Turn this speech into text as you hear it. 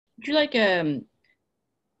Would you like, in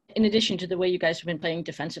addition to the way you guys have been playing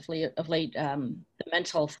defensively of late, the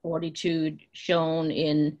mental fortitude shown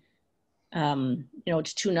in,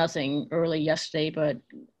 it's 2-0 early yesterday, but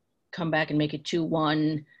come back and make it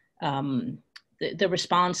 2-1. The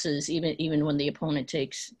responses, even when the opponent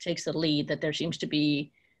takes the lead, that there seems to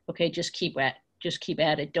be, okay, just keep at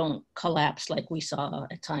it. Don't collapse like we saw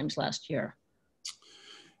at times last year.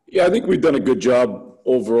 Yeah, I think we've done a good job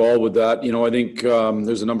overall with that. I think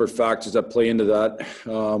there's a number of factors that play into that.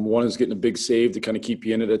 One is getting a big save to kind of keep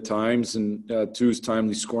you in it at times, and two is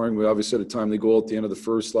timely scoring. We obviously had a timely goal at the end of the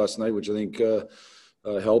first last night, which I think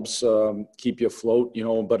helps keep you afloat.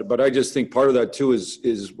 But I just think part of that too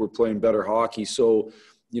is we're playing better hockey. So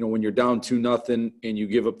when you're down 2-0 and you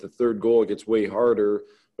give up the third goal, it gets way harder.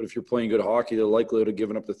 But if you're playing good hockey, the likelihood of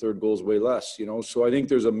giving up the third goal is way less. So I think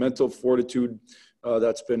there's a mental fortitude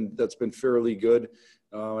that's been fairly good.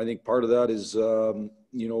 I think part of that is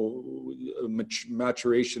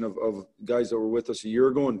maturation of guys that were with us a year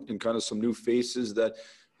ago and kind of some new faces that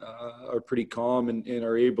are pretty calm and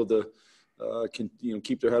are able to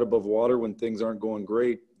keep their head above water when things aren't going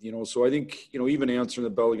great. So I think even answering the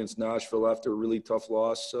bell against Nashville after a really tough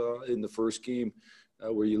loss in the first game,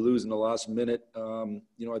 where you lose in the last minute,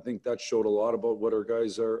 I think that showed a lot about what our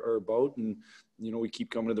guys are about. And, we keep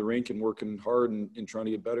coming to the rink and working hard and trying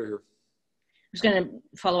to get better here. I was going to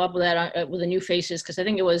follow up with that with the new faces, because I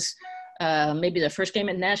think it was maybe the first game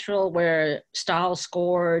in Nashville where Stahl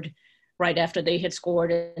scored right after they had scored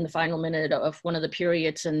in the final minute of one of the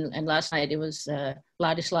periods. And last night it was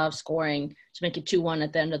Vladislav scoring to make it 2-1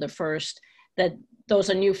 at the end of the first. That those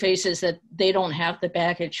are new faces, that they don't have the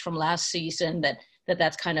baggage from last season,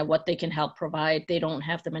 that's kind of what they can help provide. They don't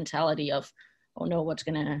have the mentality of, oh no, what's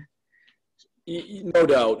going to. No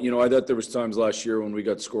doubt. I thought there was times last year when we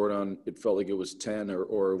got scored on, it felt like it was 10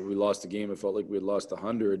 or we lost the game. It felt like we had lost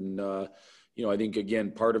 100. And, I think,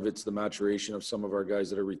 again, part of it's the maturation of some of our guys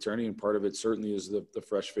that are returning. And part of it certainly is the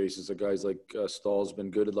fresh faces of guys like Stahl's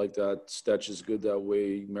been good like that. Stetch is good that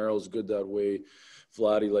way. Merrill's good that way.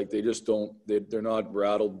 Vladdy, they just don't, they're not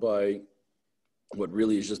rattled by what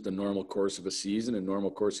really is just the normal course of a season and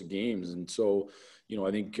normal course of games. And so,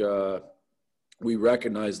 I think we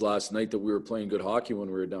recognized last night that we were playing good hockey when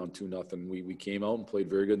we were down 2-0. We came out and played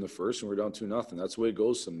very good in the first, and we were down 2-0. That's the way it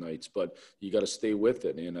goes some nights, but you got to stay with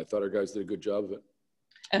it. And I thought our guys did a good job of it.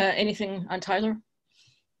 Anything on Tyler?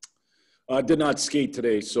 Did not skate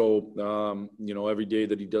today. So, every day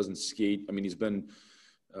that he doesn't skate, I mean, he's been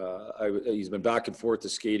back and forth to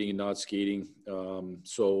skating and not skating.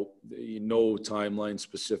 So no timeline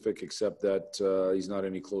specific, except that he's not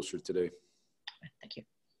any closer today. Thank you.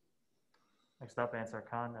 Next up, Ansar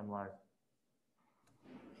Khan, I'm live.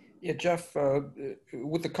 Yeah, Jeff,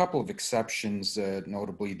 with a couple of exceptions,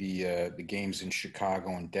 notably the games in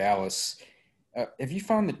Chicago and Dallas, have you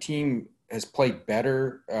found the team has played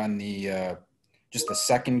better on the just the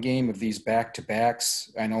second game of these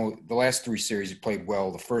back-to-backs? I know the last three series you played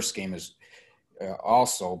well. The first game is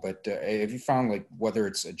also, but have you found, whether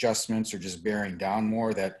it's adjustments or just bearing down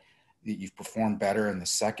more, that you've performed better in the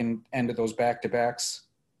second end of those back-to-backs?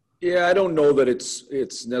 Yeah, I don't know that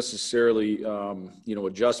it's necessarily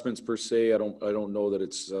adjustments per se. I don't know that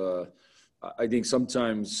it's. I think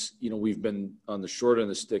sometimes we've been on the short end of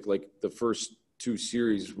the stick. Like the first two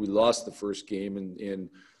series, we lost the first game, and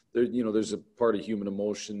there, there's a part of human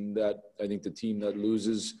emotion that I think the team that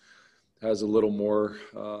loses has a little more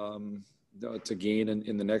to gain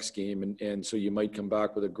in the next game, and so you might come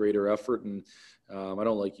back with a greater effort. And I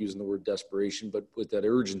don't like using the word desperation, but with that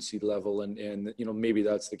urgency level, and maybe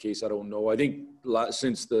that's the case. I don't know. I think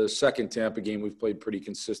since the second Tampa game, we've played pretty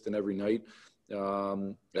consistent every night. I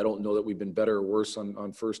don't know that we've been better or worse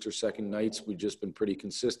on first or second nights. We've just been pretty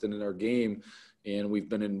consistent in our game, and we've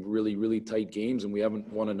been in really, really tight games, and we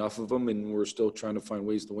haven't won enough of them, and we're still trying to find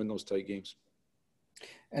ways to win those tight games.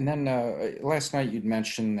 And then last night you'd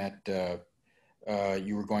mentioned that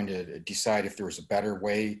you were going to decide if there was a better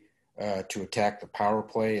way to attack the power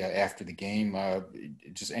play after the game.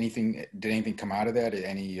 Just anything? Did anything come out of that?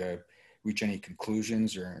 Reach any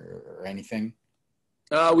conclusions or anything?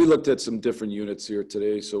 We looked at some different units here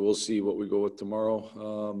today, so we'll see what we go with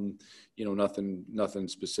tomorrow. Nothing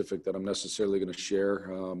specific that I'm necessarily going to share.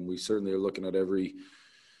 We certainly are looking at every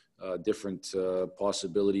different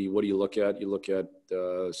possibility. What do you look at? You look at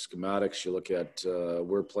schematics. You look at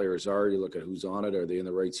where players are. You look at who's on it. Are they in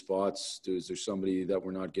the right spots? Is there somebody that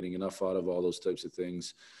we're not getting enough out of? All those types of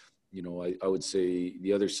things. I would say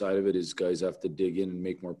the other side of it is guys have to dig in and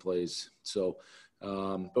make more plays. So,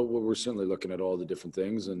 but we're certainly looking at all the different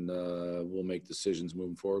things, and we'll make decisions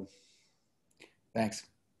moving forward. Thanks.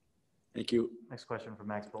 Thank you. Next question from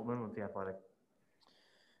Max Boltman with The Athletic.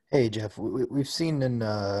 Hey, Jeff, we've seen in,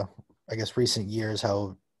 I guess, recent years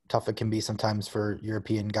how tough it can be sometimes for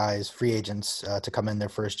European guys, free agents, to come in their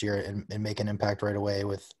first year and make an impact right away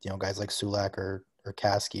with, guys like Sulak or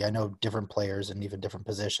Kasky. I know different players and even different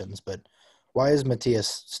positions, but why is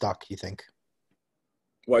Matthias stuck, you think?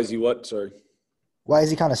 Why is he what? Sorry. Why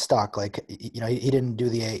is he kind of stuck? Like, he didn't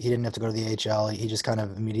have to go to the AHL. He just kind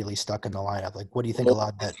of immediately stuck in the lineup. Like, what do you think a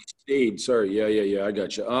lot of that? Stayed. Sorry. Yeah. I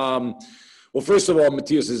got you. Well, first of all,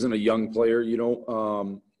 Matthias isn't a young player,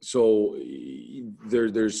 so he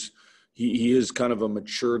is kind of a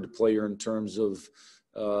matured player in terms of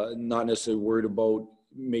not necessarily worried about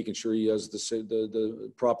making sure he has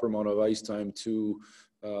the proper amount of ice time to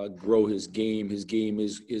grow his game. His game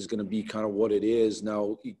is going to be kind of what it is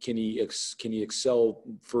now. Can he excel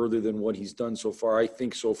further than what he's done so far? I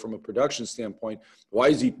think so from a production standpoint. Why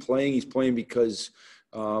is he playing? He's playing because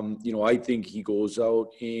I think he goes out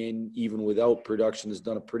and even without production has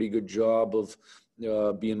done a pretty good job of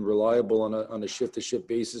being reliable on a shift-to-shift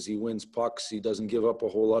basis. He wins pucks. He doesn't give up a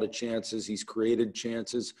whole lot of chances. He's created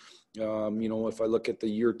chances. If I look at the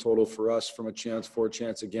year total for us from a chance for,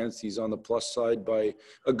 chance against, he's on the plus side by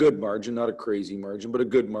a good margin, not a crazy margin, but a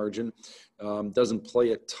good margin. Doesn't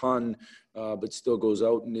play a ton, but still goes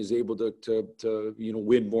out and is able to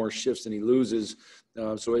win more shifts than he loses.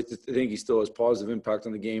 So I think he still has positive impact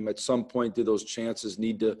on the game. At some point, do those chances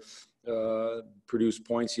need to produce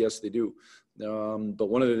points? Yes, they do. But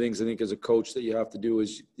one of the things I think as a coach that you have to do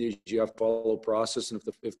is you have to follow process. And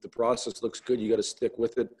if the process looks good, you got to stick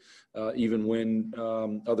with it, even when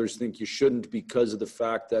others think you shouldn't, because of the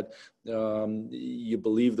fact that you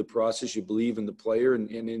believe the process, you believe in the player, and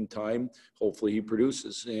in time, hopefully he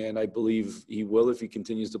produces. And I believe he will if he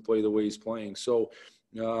continues to play the way he's playing. So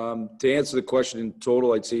to answer the question in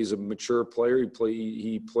total, I'd say he's a mature player.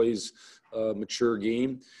 He plays a mature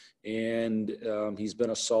game. And he's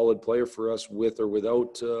been a solid player for us with or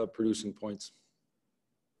without producing points.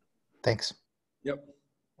 Thanks. Yep.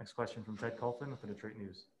 Next question from Ted Colton with the Detroit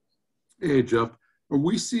News. Hey, Jeff. Are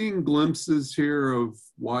we seeing glimpses here of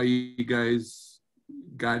why you guys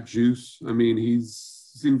got juice? I mean,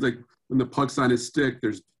 seems like when the puck's on his stick,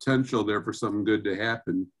 there's potential there for something good to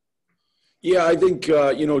happen. Yeah, I think,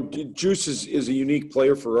 Juice is a unique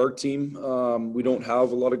player for our team. We don't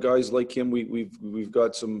have a lot of guys like him. We've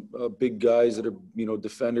got some big guys that are,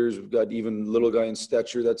 defenders. We've got even little guy in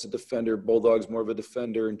Stetcher that's a defender. Bulldog's more of a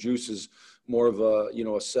defender, and Juice is more of a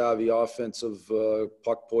savvy offensive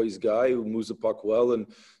puck poise guy who moves the puck well. And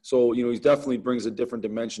so, he definitely brings a different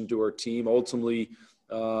dimension to our team. Ultimately,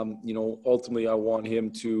 I want him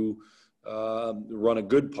to run a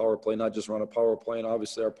good power play, not just run a power play. And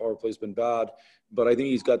obviously our power play has been bad, but I think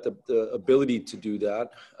he's got the ability to do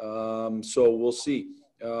that. So we'll see.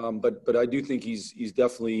 But I do think he's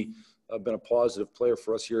definitely been a positive player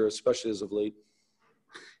for us here, especially as of late.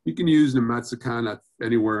 You can use Nemetsakana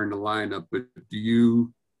anywhere in the lineup, but do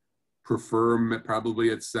you prefer him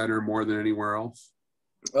probably at center more than anywhere else?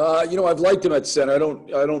 I've liked him at center. I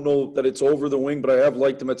don't know that it's over the wing, but I have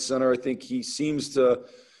liked him at center. I think he seems to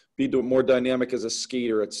be more dynamic as a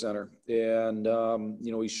skater at center. And,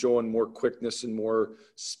 he's showing more quickness and more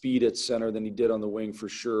speed at center than he did on the wing for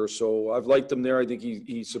sure. So I've liked him there. I think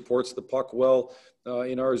he supports the puck well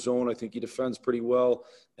in our zone. I think he defends pretty well.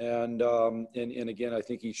 And again, I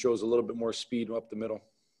think he shows a little bit more speed up the middle.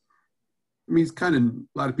 I mean, he's kind of,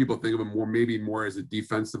 a lot of people think of him maybe more as a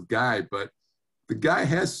defensive guy, but the guy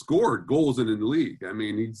has scored goals in the league. I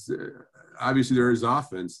mean, he's obviously there is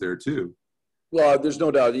offense there too. Well, there's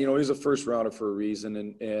no doubt. He's a first rounder for a reason,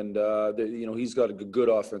 and he's got a good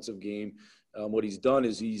offensive game. What he's done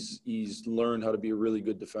is he's learned how to be a really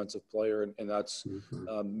good defensive player, and that's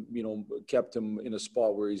kept him in a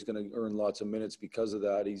spot where he's going to earn lots of minutes because of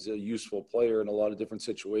that. He's a useful player in a lot of different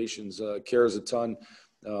situations. Cares a ton.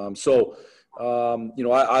 I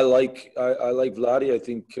like Vladdy. I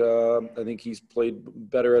think he's played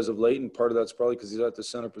better as of late, and part of that's probably because he's at the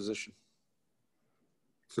center position.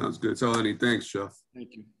 Sounds good. That's all I need. Thanks, Jeff.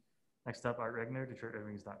 Thank you. Next up, Art Regner,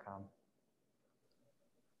 DetroitRedWings.com.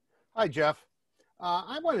 Hi, Jeff.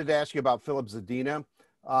 I wanted to ask you about Philip Zadina.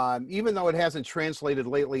 Even though it hasn't translated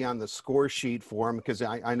lately on the score sheet for him, because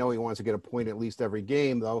I know he wants to get a point at least every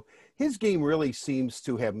game, though, his game really seems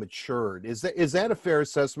to have matured. Is that a fair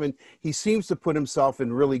assessment? He seems to put himself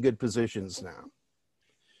in really good positions now.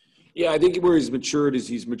 Yeah, I think where he's matured is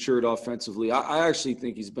he's matured offensively. I actually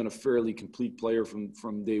think he's been a fairly complete player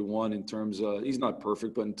from day one in terms of, he's not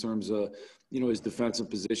perfect, but in terms of, his defensive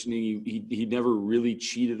positioning, he never really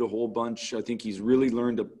cheated a whole bunch. I think he's really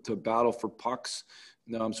learned to battle for pucks.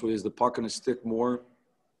 So he has the puck on his stick more.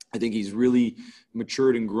 I think he's really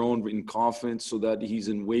matured and grown in confidence so that he's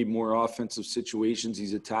in way more offensive situations.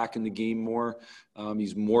 He's attacking the game more.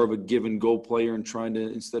 He's more of a give and go player and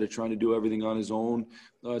instead of trying to do everything on his own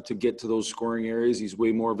to get to those scoring areas. He's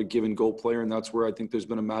way more of a give and go player. And that's where I think there's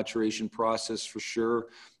been a maturation process for sure.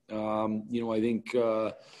 I think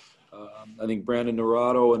Brandon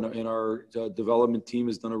Naurato and our development team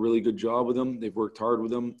has done a really good job with him. They've worked hard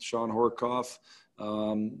with him. Sean Horkoff.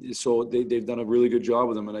 So they've done a really good job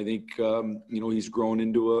with him, and I think he's grown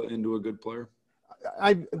into a good player.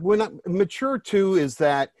 Mature too is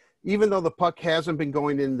that even though the puck hasn't been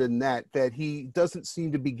going in the net, that he doesn't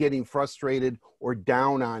seem to be getting frustrated or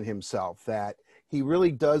down on himself. That he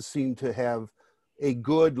really does seem to have a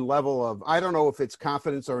good level of, I don't know if it's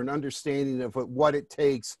confidence or an understanding of what it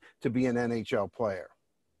takes to be an NHL player.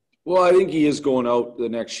 Well, I think he is going out the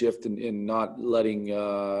next shift and not letting,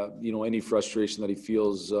 any frustration that he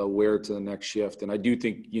feels wear to the next shift. And I do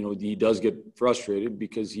think, he does get frustrated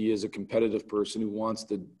because he is a competitive person who wants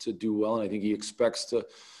to do well. And I think he expects to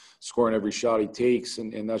score in every shot he takes.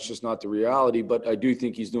 And that's just not the reality. But I do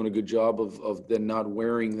think he's doing a good job of then not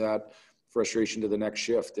wearing that frustration to the next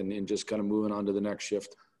shift and just kind of moving on to the next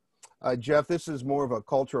shift. Jeff, this is more of a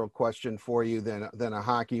cultural question for you than a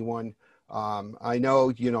hockey one. I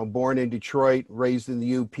know, born in Detroit, raised in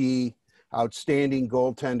the UP, outstanding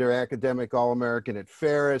goaltender, academic All-American at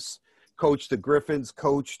Ferris, coached the Griffins,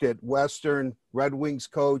 coached at Western, Red Wings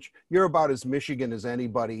coach. You're about as Michigan as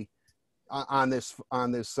anybody on this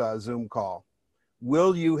Zoom call.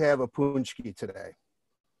 Will you have a punchki today?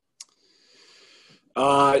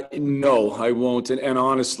 No, I won't. And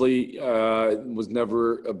honestly, it was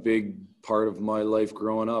never a big part of my life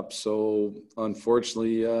growing up. So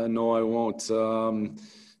unfortunately, no, I won't.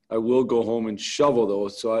 I will go home and shovel though.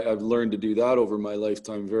 So I've learned to do that over my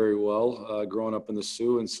lifetime very well, growing up in the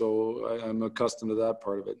Sioux. And so I'm accustomed to that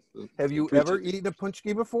part of it. Have you ever eaten a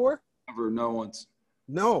punchki before? Never, not once.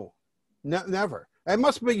 No, never. It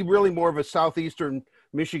must be really more of a Southeastern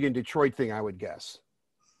Michigan, Detroit thing, I would guess.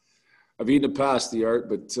 I've eaten it past the art,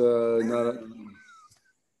 but not.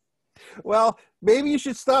 Well, maybe you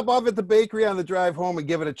should stop off at the bakery on the drive home and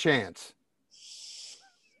give it a chance.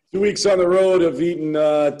 2 weeks on the road, I've eaten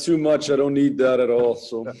too much. I don't need that at all.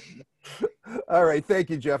 So, all right. Thank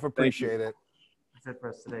you, Jeff. Appreciate it. That's it for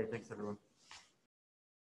us today. Thanks, everyone.